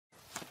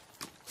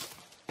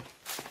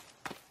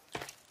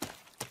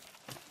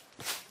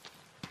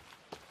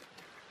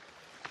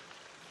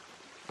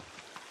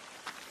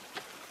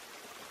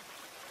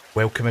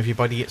Welcome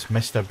everybody, it's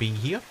Mr. B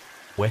here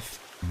with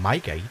my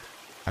guide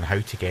on how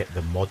to get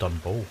the modern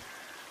bow.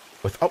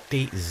 With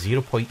update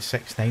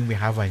 0.69 we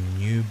have a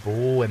new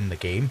bow in the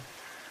game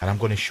and I'm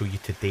going to show you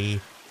today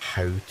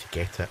how to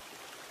get it.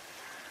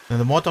 Now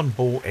the modern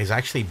bow is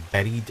actually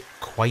buried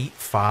quite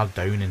far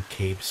down in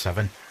Cave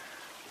 7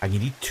 and you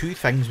need two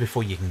things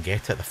before you can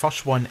get it. The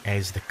first one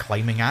is the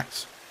climbing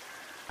axe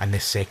and the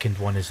second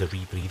one is the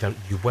rebreather.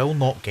 You will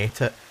not get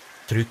it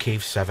through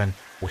Cave 7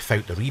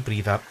 without the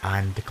rebreather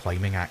and the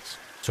climbing axe.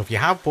 So if you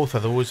have both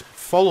of those,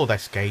 follow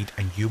this guide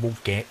and you will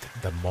get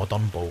the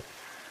modern bow.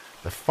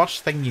 The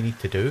first thing you need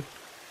to do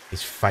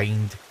is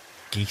find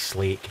Geese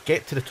Lake.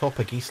 Get to the top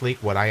of Geese Lake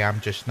where I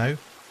am just now.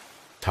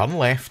 Turn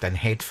left and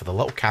head for the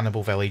little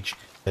cannibal village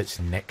that's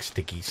next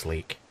to Geese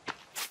Lake.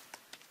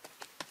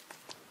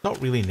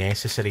 Not really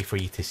necessary for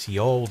you to see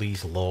all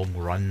these long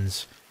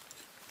runs.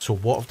 So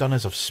what I've done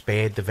is I've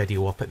sped the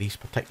video up at these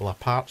particular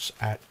parts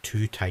at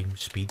 2x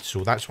speed.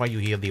 So that's why you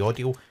hear the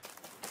audio a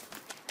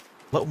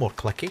little more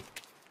clicky.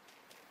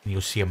 And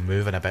you'll see I'm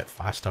moving a bit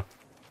faster.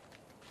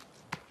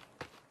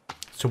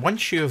 So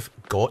once you've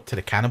got to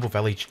the cannibal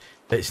village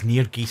that's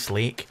near Geese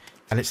Lake,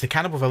 and it's the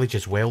cannibal village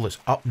as well that's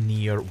up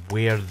near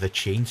where the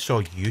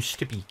chainsaw used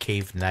to be,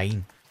 Cave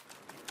 9.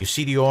 You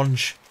see the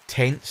orange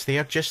tents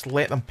there? Just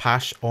let them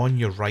pass on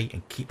your right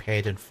and keep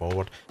heading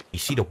forward. You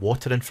see the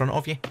water in front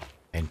of you?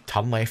 Then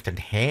turn left and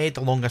head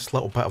along this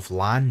little bit of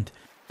land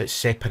that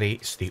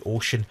separates the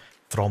ocean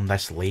from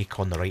this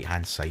lake on the right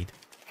hand side.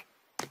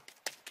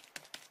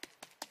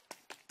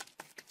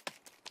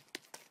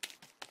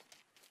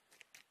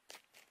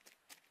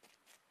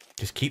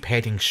 Just keep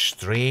heading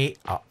straight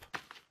up.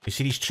 You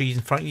see these trees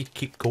in front of you?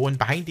 Keep going.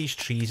 Behind these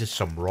trees is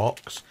some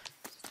rocks.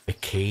 The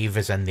cave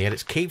is in there.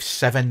 It's Cave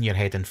 7 you're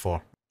heading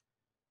for.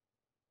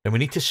 Now we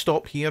need to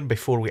stop here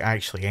before we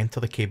actually enter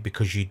the cave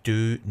because you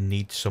do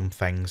need some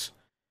things.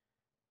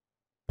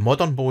 The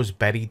modern bow is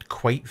buried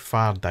quite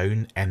far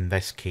down in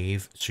this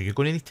cave, so you're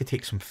going to need to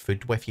take some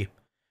food with you.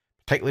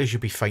 Particularly as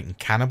you'll be fighting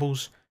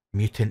cannibals,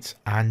 mutants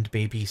and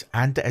babies,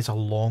 and it is a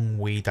long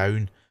way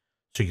down.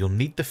 So you'll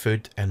need the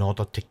food in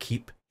order to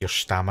keep your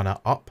stamina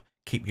up,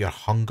 keep your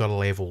hunger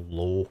level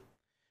low.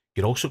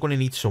 You're also going to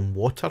need some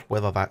water,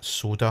 whether that's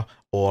soda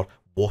or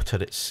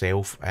water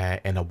itself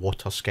in a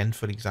water skin,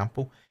 for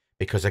example.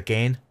 Because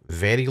again,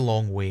 very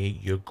long way,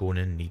 you're going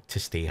to need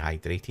to stay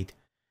hydrated.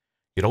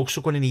 You're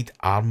also going to need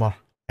armor.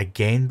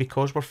 Again,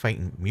 because we're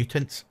fighting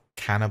mutants,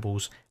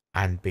 cannibals,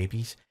 and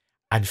babies.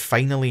 And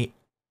finally,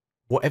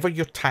 whatever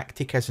your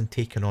tactic is in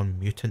taking on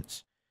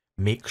mutants,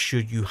 make sure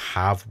you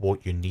have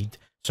what you need.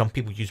 Some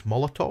people use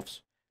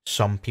Molotovs,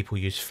 some people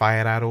use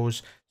fire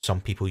arrows,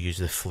 some people use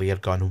the flare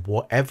gun.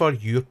 Whatever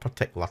your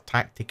particular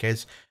tactic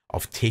is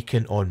of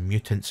taking on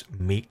mutants,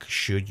 make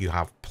sure you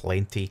have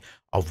plenty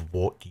of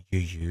what you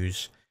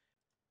use.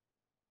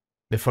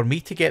 Now, for me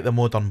to get the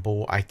modern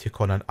bow, I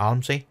took on an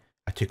Armsy,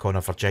 I took on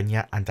a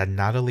Virginia, and I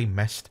narrowly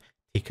missed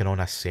taking on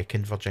a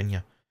second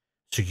Virginia.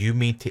 So you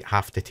may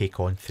have to take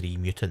on 3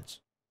 mutants.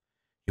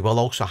 You will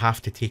also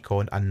have to take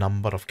on a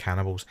number of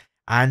cannibals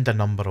and a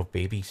number of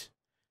babies.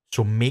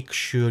 So make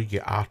sure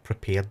you are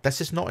prepared. This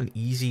is not an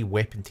easy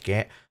weapon to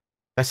get.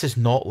 This is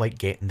not like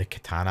getting the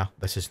katana.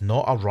 This is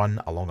not a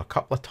run along a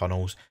couple of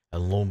tunnels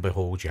and lo and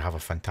behold you have a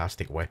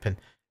fantastic weapon.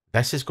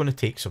 This is going to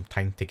take some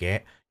time to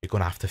get. You're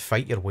going to have to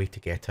fight your way to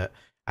get it.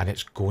 And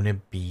it's going to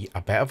be a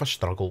bit of a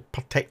struggle,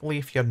 particularly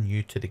if you're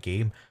new to the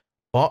game.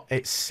 But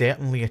it's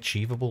certainly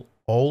achievable.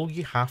 All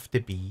you have to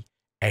be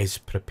is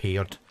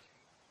prepared.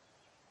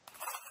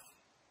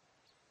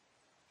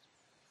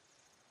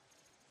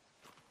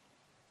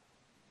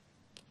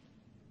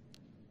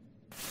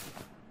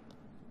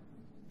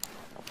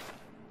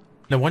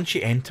 Now once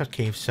you enter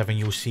Cave 7,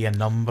 you'll see a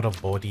number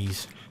of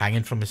bodies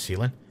hanging from the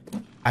ceiling.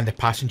 And the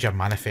passenger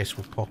manifest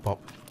will pop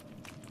up.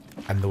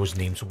 And those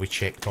names will be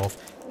checked off.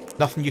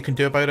 Nothing you can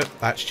do about it,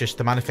 that's just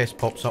the manifest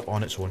pops up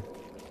on its own.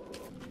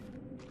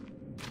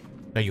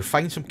 Now you'll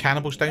find some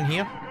cannibals down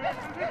here.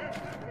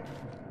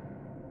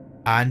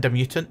 And a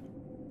mutant.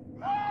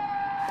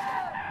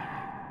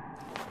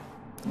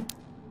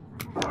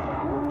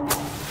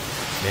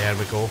 There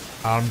we go,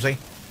 Armsy.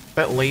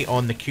 Bit late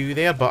on the queue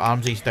there, but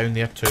Armsy's down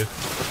there too.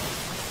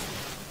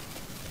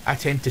 I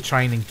tend to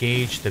try and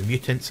engage the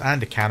mutants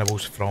and the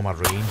cannibals from a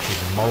range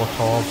using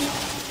Molotovs,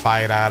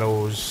 fire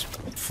arrows,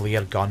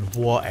 flare gun,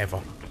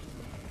 whatever.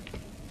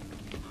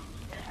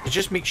 So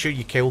just make sure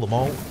you kill them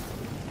all.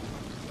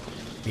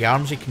 The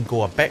Armsy can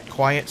go a bit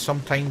quiet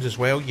sometimes as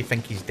well. You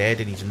think he's dead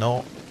and he's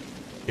not.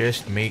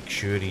 Just make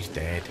sure he's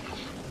dead.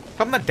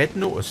 Something I did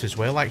notice as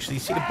well actually, you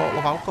see the bottle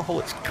of alcohol?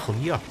 It's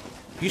clear.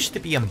 Used to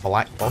be in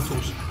black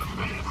bottles.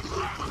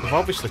 They've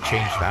obviously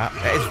changed that.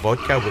 It is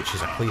vodka, which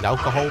is a clear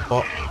alcohol,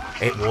 but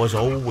it was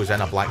always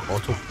in a black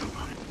bottle.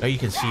 Now you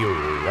can see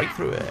right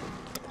through it.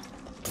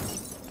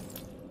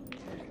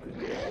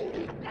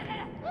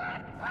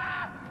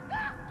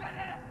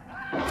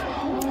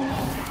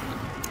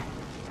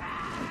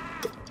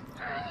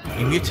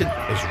 The mutant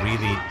is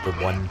really the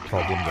one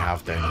problem you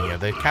have down here.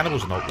 The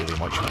cannibal's not really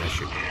much of an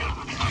issue.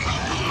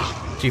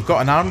 So you've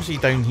got an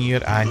armsy down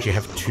here and you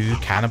have 2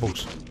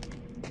 cannibals.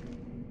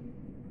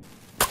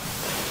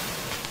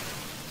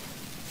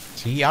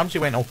 See, Armsy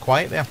went all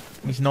quiet there.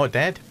 He's not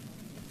dead.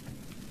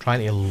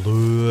 Trying to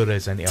lure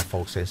us into a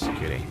false sense of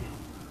security.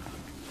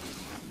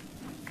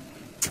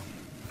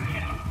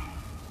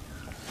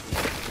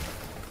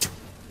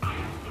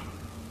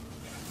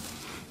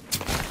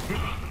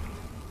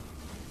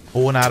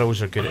 Bow and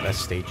arrows are good at this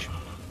stage.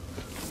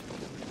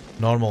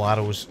 Normal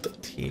arrows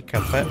take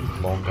a bit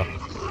longer.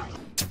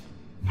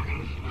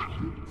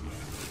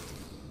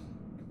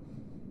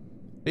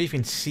 You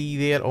can see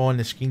there on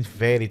the screen,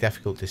 very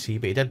difficult to see,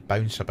 but he did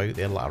bounce about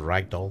there like a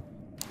ragdoll.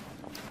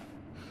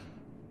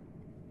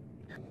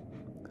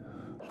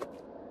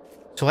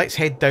 So let's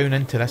head down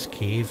into this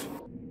cave.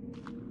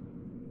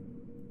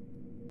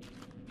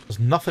 There's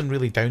nothing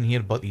really down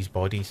here but these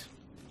bodies.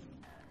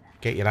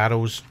 Get your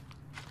arrows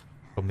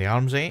from the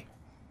armsy.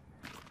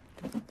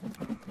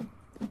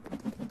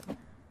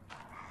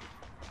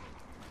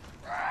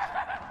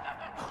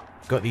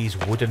 Got these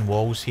wooden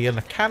walls here, and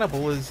the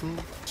cannibal is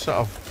sort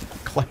of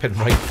clipping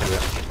right through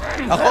it.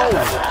 Oh!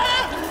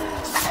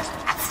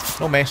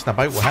 No messing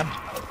about with him.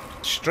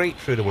 Straight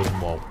through the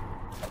wooden wall.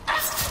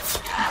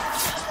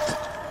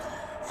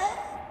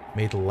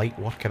 Made light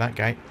work of that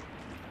guy.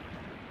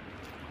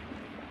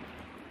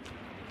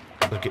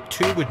 We've got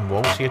 2 wooden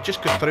walls here.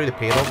 Just go through the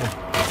pair of them.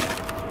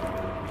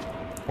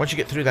 Once you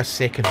get through this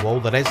second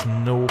wall, there is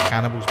no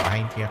cannibals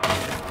behind here.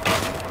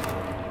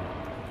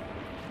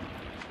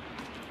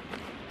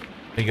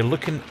 Now you're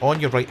looking on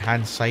your right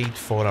hand side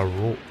for a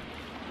rope.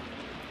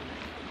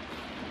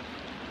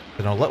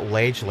 There's a little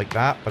ledge like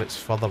that, but it's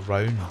further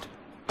round.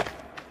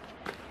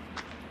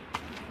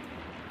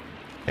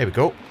 There we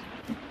go.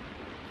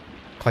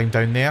 Climb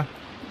down there.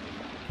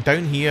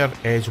 Down here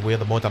is where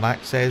the modern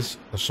axe is.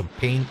 There's some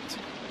paint,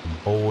 some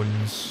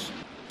bones,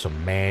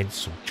 some meds,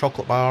 some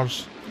chocolate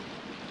bars.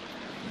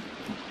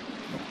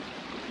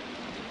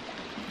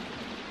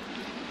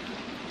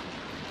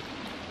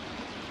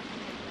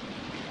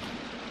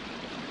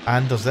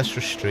 And there's this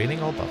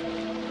restraining order,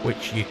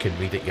 which you can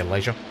read at your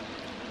leisure.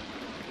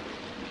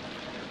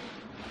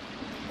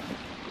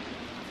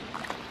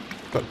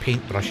 Got a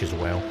paintbrush as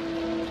well.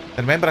 And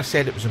remember I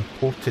said it was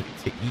important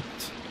to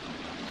eat.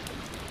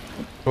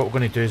 What we're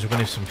going to do is we're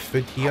going to have some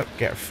food here,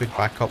 get our food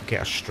back up, get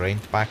our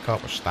strength back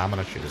up, or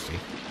stamina should I say.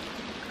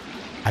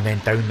 And then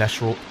down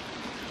this rope.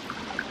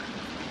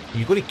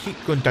 You're going to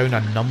keep going down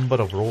a number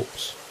of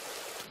ropes.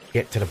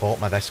 Get to the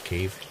bottom of this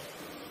cave.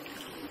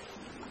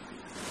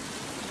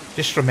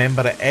 Just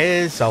remember it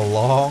is a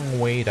long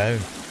way down.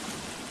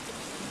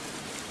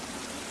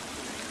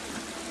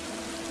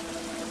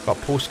 Got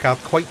a postcard,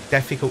 quite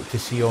difficult to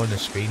see on the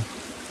screen.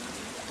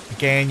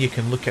 Again, you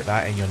can look at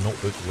that in your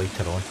notebook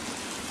later on.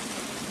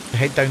 So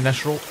head down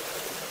this rope.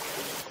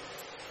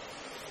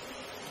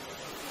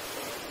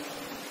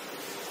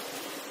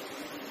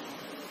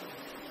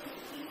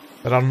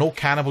 There are no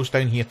cannibals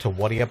down here to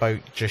worry about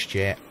just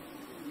yet.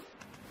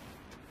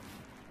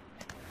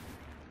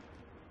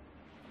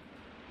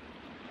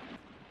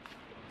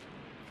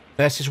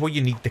 This is where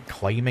you need the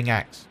climbing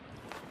axe.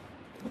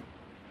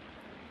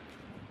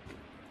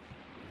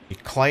 You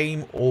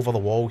climb over the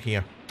wall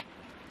here.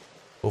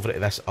 Over to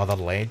this other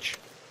ledge.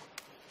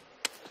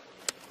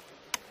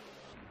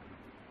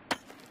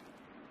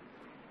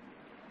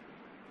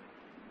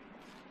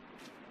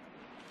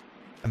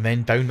 And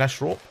then down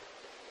this rope.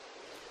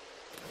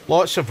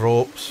 Lots of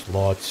ropes,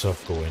 lots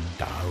of going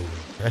down.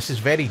 This is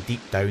very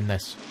deep down,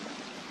 this.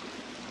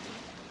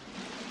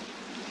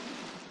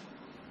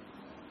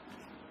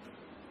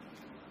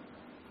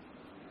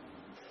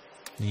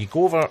 You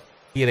go over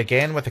here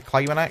again with the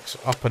climbing axe,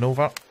 up and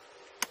over.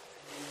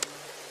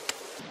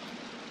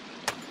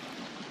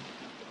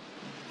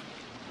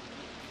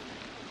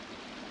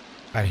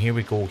 And here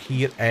we go.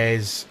 Here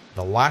is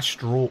the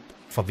last rope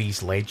for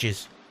these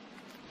ledges.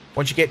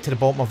 Once you get to the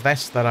bottom of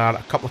this, there are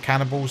a couple of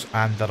cannibals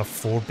and there are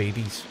 4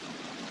 babies.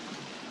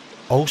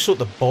 Also at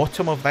the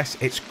bottom of this,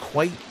 it's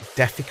quite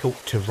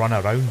difficult to run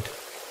around.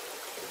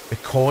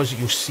 Because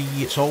you'll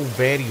see it's all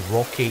very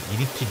rocky. You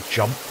need to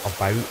jump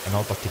about in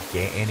order to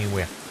get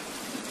anywhere.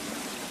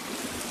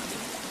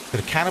 So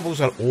the cannibals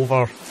are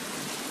over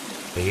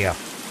there.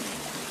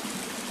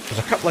 There's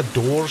a couple of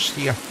doors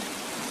here.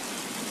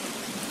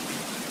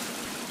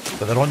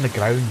 But they're on the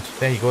ground.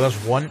 There you go, there's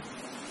one.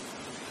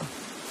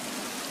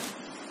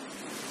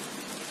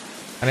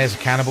 And there's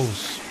the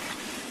cannibals.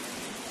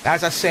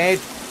 As I said,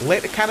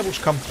 let the cannibals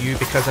come to you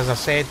because, as I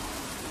said,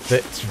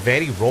 it's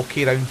very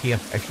rocky around here.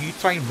 If you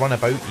try and run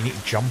about, you need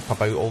to jump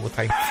about all the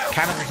time.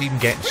 Cannibals even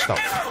getting stuck.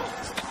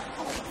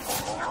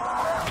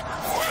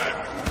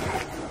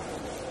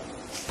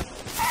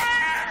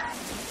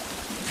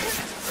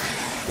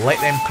 Let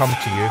them come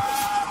to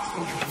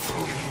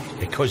you.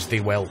 Because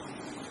they will.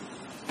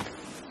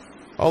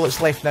 All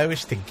that's left now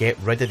is to get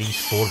rid of these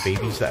 4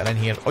 babies that are in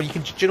here. Or you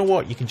can, do you know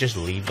what? You can just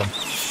leave them.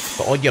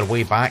 But on your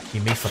way back,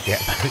 you may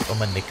forget about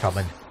them and they come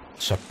and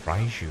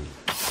surprise you.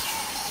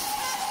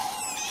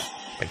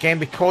 Again,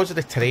 because of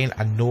the terrain,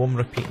 I know I'm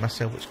repeating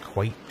myself, it's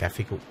quite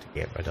difficult to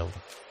get rid of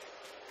them.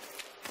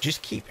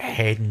 Just keep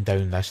heading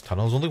down this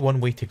tunnel. There's only one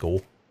way to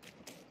go.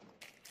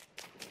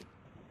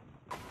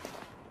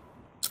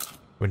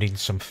 We're needing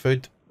some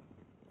food.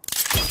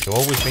 So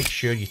always make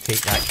sure you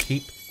take that.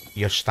 Keep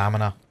your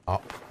stamina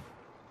up.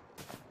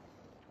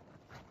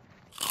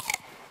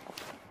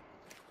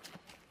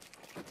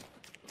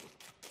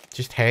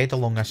 Just head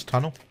along this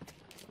tunnel.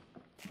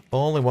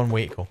 Only one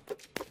way to go.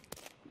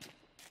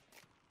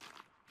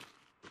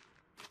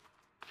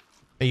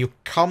 Now you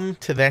come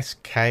to this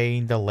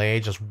kind of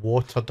ledge. There's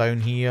water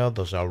down here.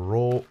 There's a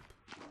rope.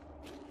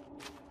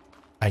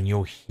 And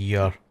you'll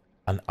hear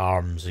an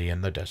armsy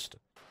in the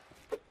distance.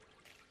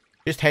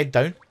 Just head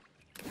down.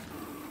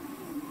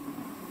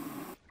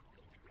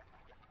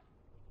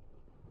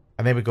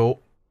 And there we go.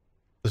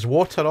 There's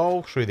water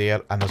all through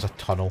there and there's a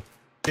tunnel.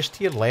 Just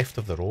to your left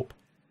of the rope.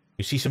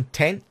 You see some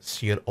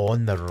tents. You're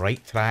on the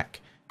right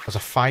track. There's a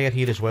fire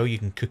here as well. You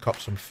can cook up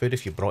some food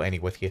if you brought any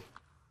with you.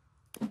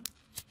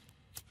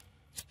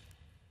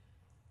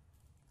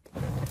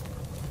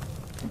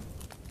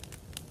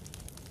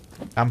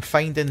 I'm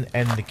finding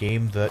in the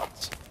game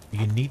that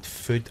you need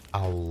food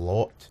a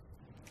lot.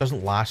 It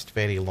doesn't last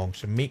very long.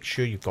 So make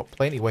sure you've got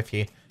plenty with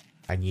you.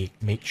 And you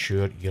make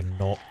sure you're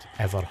not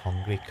ever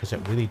hungry. Because it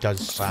really does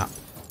sap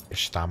your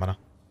stamina.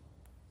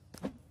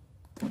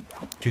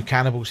 2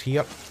 cannibals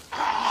here.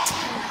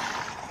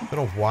 I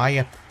don't know why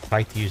I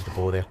tried to use the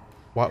bow there.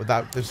 What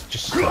that was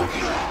just silly.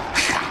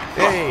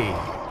 Hey!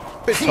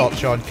 Put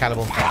torch on,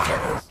 cannibal.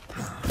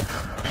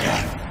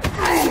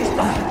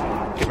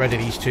 Get rid of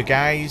these 2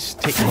 guys.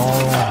 Take them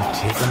all and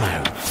take them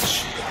out.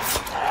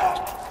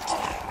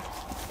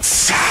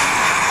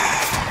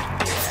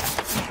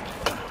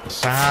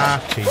 Sa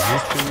to you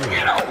too.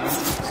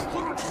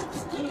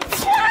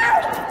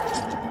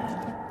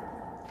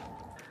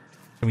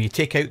 And when you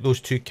take out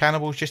those 2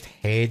 cannibals, just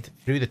head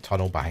through the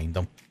tunnel behind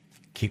them.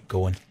 Keep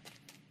going.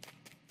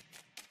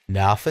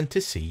 Nothing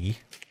to see.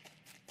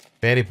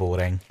 Very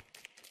boring.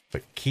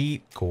 But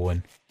keep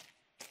going.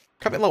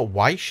 Come in a little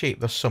Y shape.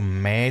 There's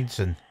some meds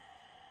and...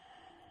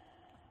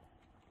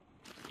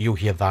 You'll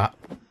hear that.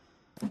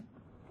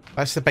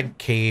 That's the big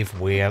cave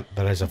where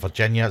there is a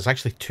Virginia. There's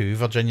actually 2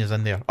 Virginias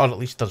in there. Or at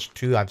least there's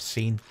 2 I've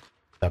seen.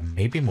 There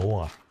may be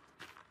more.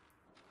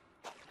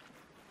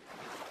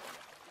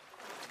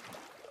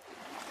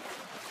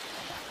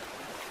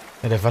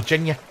 Now the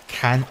Virginia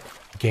can't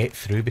get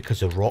through because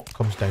the rock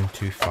comes down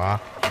too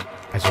far.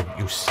 As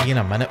you'll see in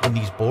a minute when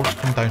these boards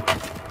come down.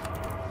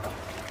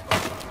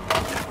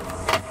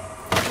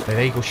 Now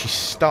there you go, she's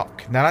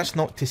stuck. Now that's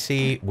not to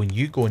say when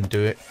you go and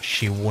do it,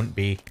 she won't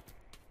be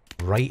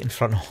right in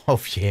front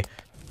of you.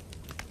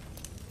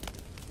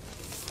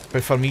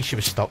 But for me she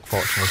was stuck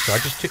fortunately, so I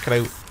just took her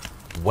out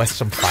with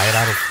some fire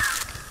arrows.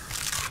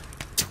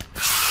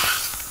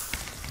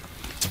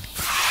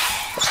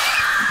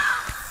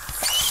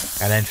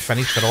 And then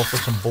finished her off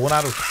with some bow and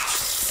arrows.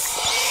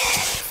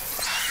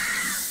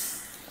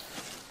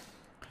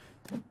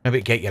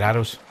 Maybe get your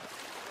arrows.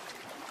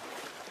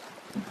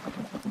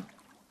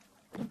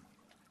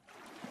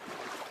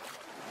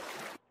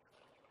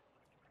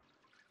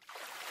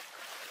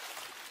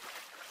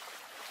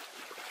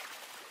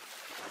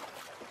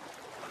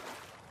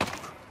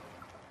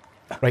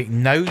 Right,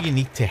 now you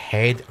need to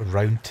head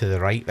round to the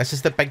right. This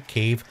is the big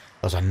cave.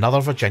 There's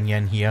another Virginia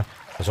in here.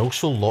 There's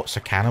also lots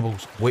of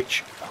cannibals,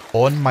 which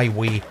on my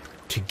way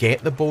to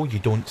get the bow you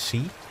don't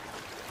see.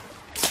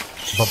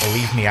 But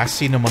believe me, I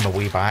seen them on the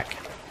way back.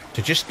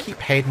 So just keep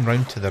heading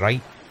round to the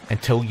right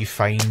until you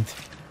find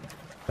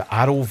the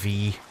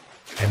ROV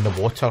in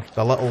the water.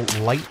 The little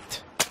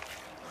light.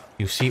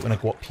 You'll see it when I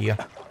go up here.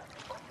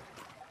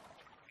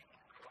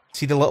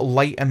 See the little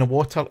light in the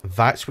water?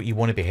 That's what you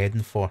want to be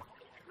heading for.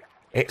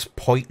 It's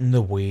pointing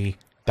the way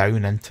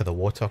down into the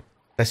water.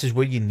 This is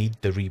where you need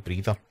the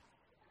rebreather.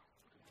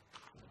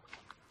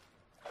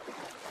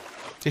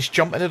 Just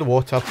jump into the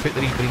water, put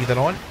the rebreather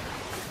on.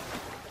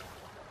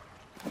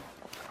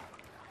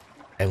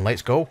 And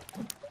let's go.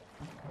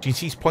 Do you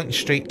see he's pointing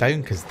straight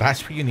down? Because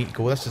that's where you need to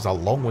go. This is a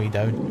long way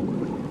down.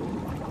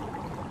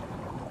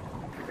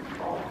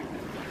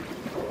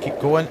 Keep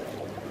going.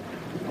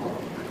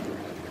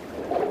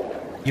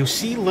 You'll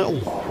see little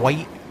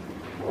white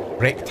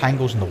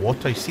rectangles in the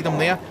water. You see them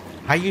there?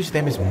 I use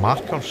them as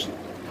markers.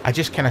 I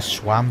just kind of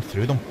swam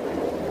through them.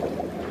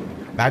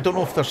 Now, I don't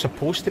know if they're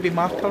supposed to be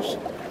markers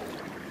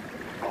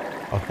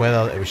or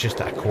whether it was just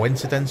a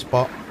coincidence,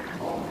 but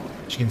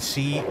as you can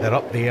see, they're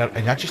up there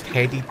and I just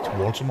headed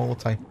towards them all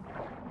the time.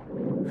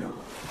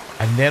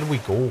 And there we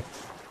go.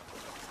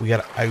 We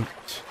are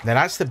out. Now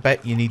that's the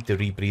bit you need the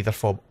rebreather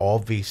for,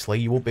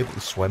 obviously. You won't be able to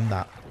swim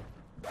that.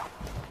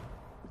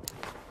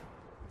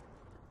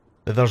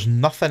 There's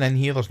nothing in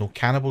here. There's no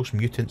cannibals,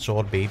 mutants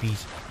or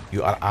babies.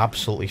 You are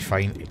absolutely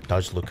fine. It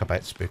does look a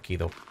bit spooky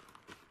though.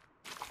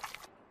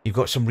 You've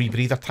got some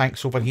rebreather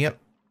tanks over here.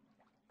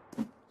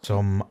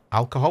 Some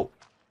alcohol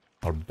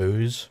or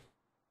booze.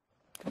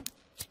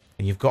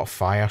 And you've got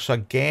fire. So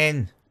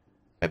again,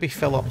 maybe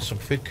fill up some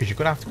food because you're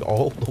going to have to go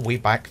all the way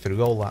back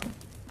through all that.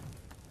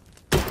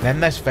 And in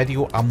this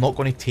video, I'm not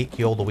going to take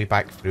you all the way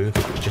back through.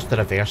 It's just the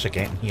reverse of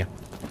getting here.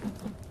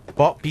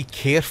 But be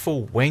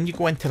careful when you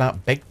go into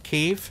that big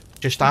cave,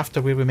 just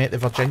after where we met the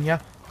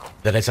Virginia.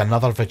 There is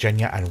another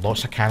Virginia and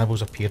lots of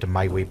cannibals appeared on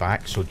my way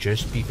back, so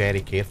just be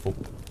very careful.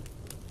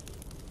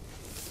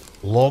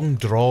 Long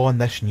draw on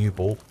this new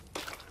bow.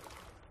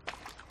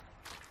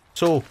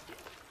 So,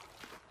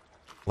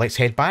 let's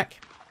head back.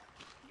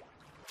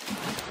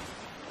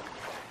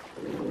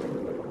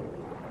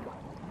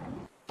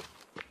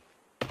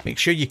 Make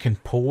sure you can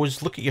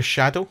pose. Look at your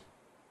shadow.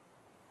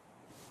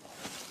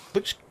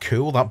 Looks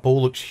cool. That bow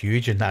looks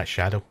huge in that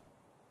shadow.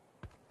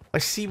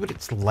 Let's see what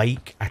it's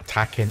like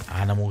attacking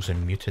animals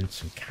and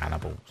mutants and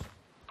cannibals.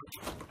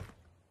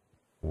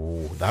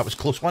 Oh, that was a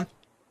close one.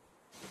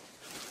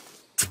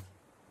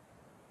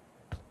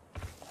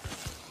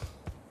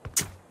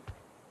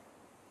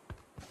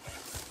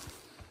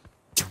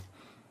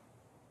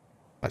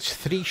 That's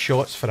 3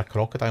 shots for a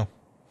crocodile.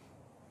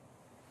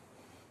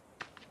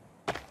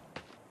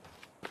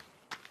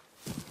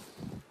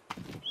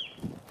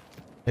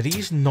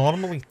 These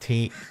normally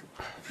take,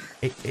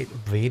 it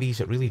varies,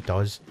 it really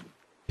does,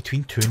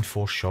 between 2 and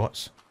 4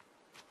 shots.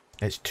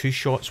 It's 2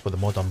 shots with a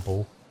modern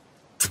bow.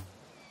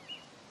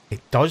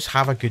 It does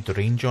have a good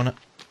range on it.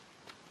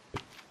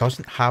 It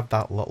doesn't have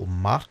that little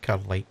marker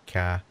like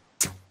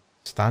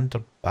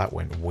standard, that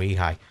went way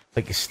high,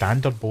 like the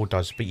standard bow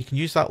does, but you can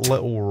use that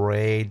little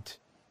red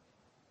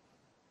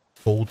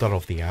folder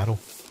of the arrow.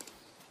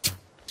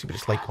 See what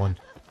it's like on.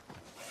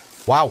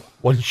 Wow,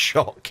 1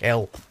 shot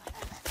kill.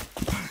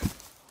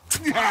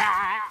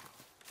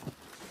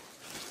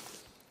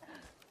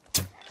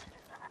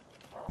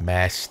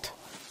 Missed.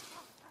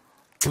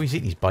 Oh, he's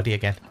eating his buddy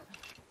again. So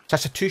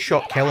that's a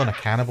 2-shot kill on a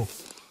cannibal.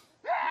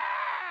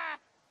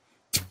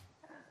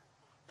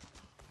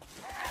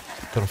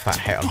 Don't know if that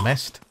hit or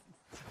missed.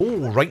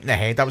 Oh, right in the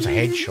head. That was a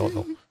headshot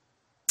though.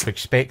 We're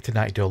expecting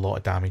that to do a lot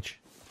of damage.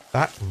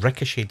 That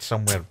ricocheted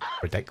somewhere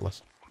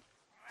ridiculous.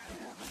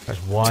 That's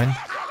 1.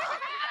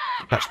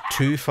 That's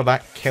 2 for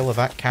that kill of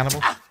that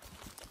cannibal.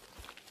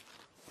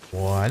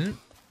 1.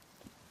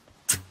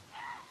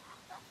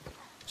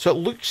 So it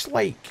looks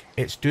like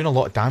it's doing a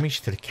lot of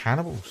damage to the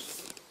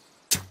cannibals.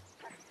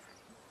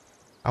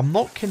 I'm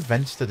not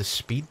convinced of the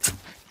speed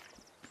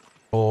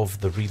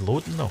of the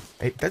reloading though.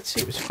 It did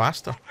say it was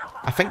faster.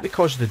 I think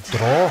because the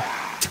draw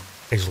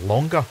is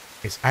longer.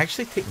 It's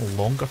actually taking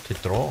longer to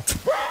draw.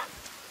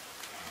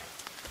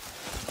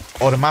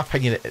 Or in my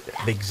opinion,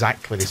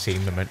 exactly the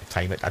same amount of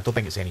time. I don't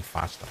think it's any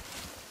faster.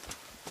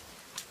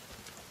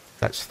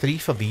 That's 3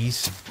 for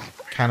these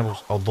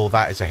cannibals, although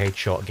that is a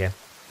headshot again.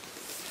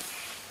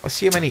 Let's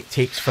see how many it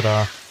takes for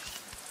a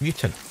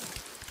mutant.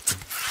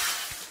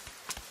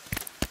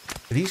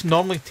 These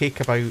normally take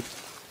about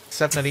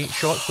 7 or 8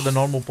 shots with a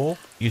normal bow,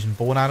 using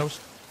bow and arrows.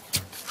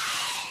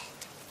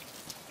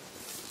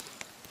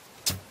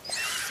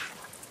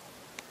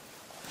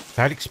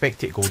 I'd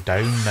expect it to go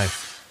down now,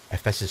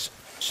 if this is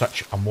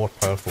such a more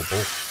powerful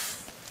bow.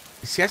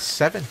 See, that's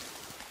 7.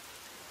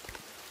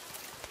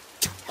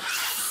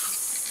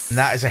 And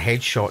that is a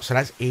headshot, so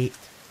that's 8.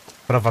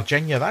 For a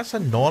Virginia, that's a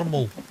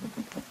normal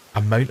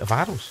amount of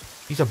arrows.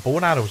 These are bow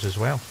and arrows as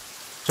well.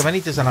 So when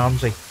he does an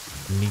armsy,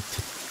 you need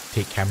to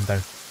take him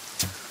down.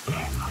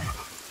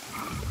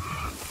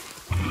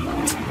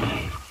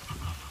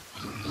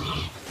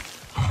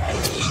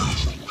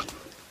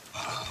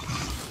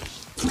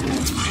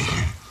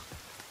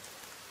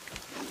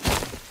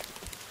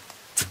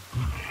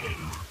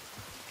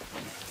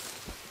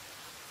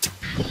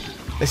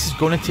 This is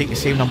going to take the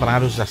same number of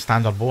arrows as a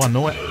standard bow, I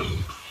know it.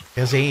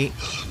 There's 8.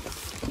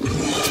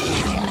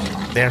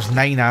 There's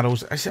 9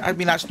 arrows. I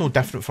mean, that's no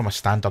different from a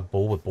standard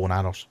bow with bow and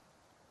arrows.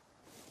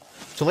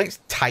 So let's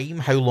time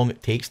how long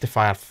it takes to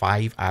fire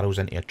 5 arrows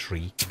into a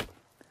tree.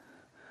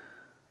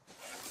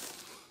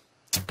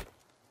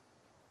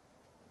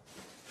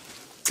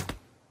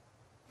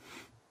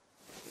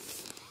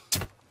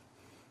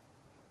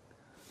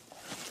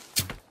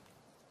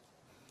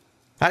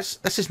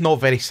 This is not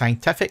very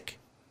scientific,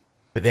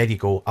 but there you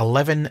go,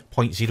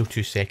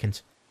 11.02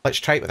 seconds. Let's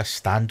try it with a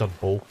standard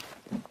bow.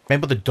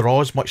 Remember, the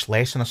draw is much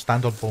less on a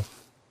standard bow.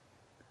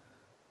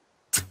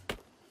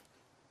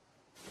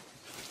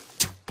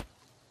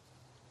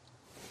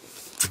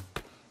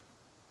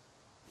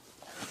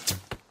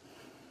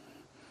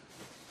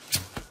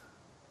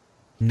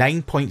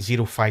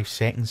 .05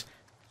 seconds.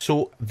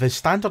 So the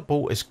standard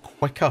bow is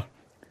quicker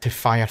to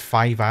fire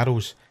 5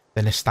 arrows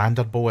than a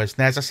standard bow is.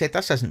 Now, as I said,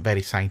 this isn't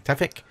very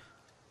scientific,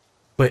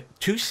 but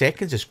 2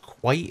 seconds is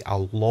quite a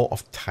lot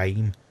of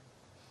time.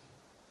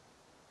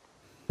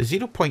 The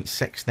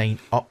 0.69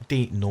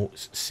 update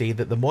notes say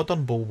that the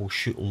modern bow will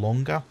shoot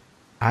longer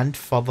and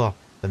further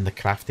than the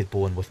crafted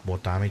bow and with more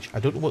damage. I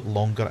don't know what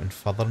longer and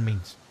further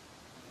means.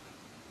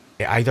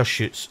 It either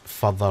shoots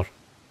further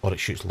or it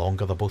shoots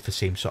longer. They're both the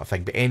same sort of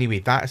thing. But anyway,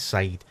 that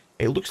aside,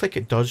 it looks like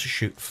it does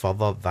shoot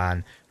further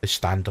than the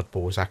standard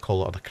bow, as I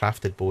call it, or the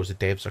crafted bow, as the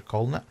devs are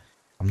calling it.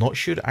 I'm not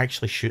sure it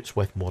actually shoots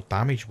with more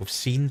damage. We've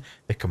seen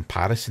the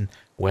comparison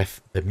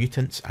with the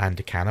mutants and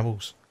the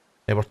cannibals.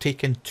 Now we're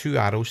taking 2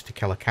 arrows to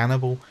kill a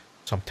cannibal,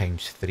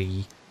 sometimes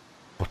 3.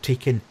 We're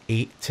taking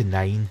 8 to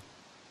 9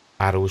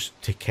 arrows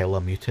to kill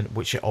a mutant,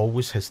 which it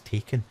always has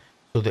taken,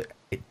 so that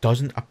it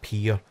doesn't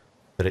appear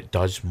that it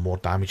does more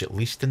damage, at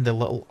least in the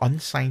little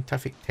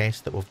unscientific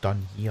test that we've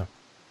done here.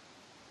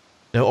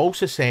 Now it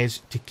also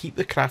says to keep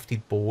the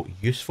crafted bow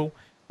useful,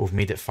 we've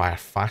made it fire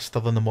faster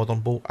than the modern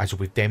bow, as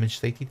we've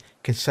demonstrated,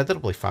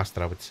 considerably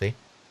faster I would say,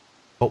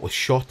 but with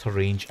shorter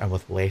range and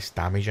with less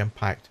damage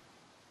impact.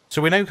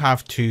 So we now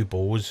have 2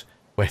 bows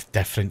with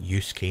different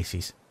use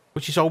cases,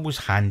 which is always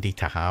handy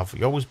to have.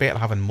 You're always better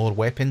having more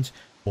weapons,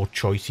 more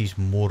choices,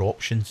 more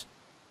options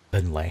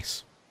than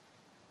less.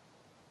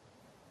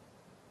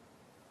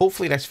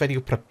 Hopefully this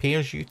video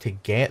prepares you to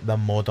get the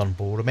modern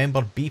bow.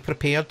 Remember, be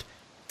prepared.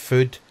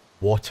 Food,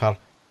 water,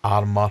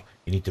 armour,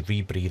 you need the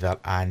rebreather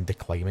and the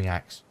climbing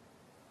axe.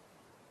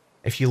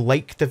 If you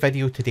liked the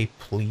video today,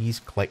 please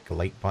click the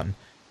like button.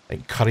 It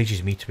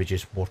encourages me to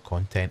produce more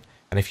content.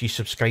 And if you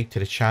subscribe to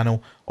the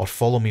channel or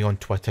follow me on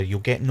Twitter, you'll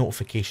get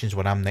notifications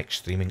when I'm next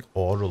streaming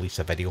or release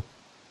a video.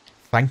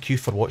 Thank you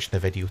for watching the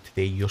video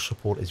today. Your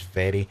support is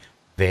very,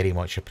 very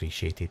much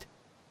appreciated.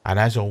 And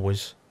as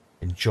always,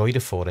 enjoy the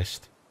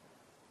forest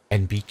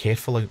and be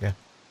careful out there.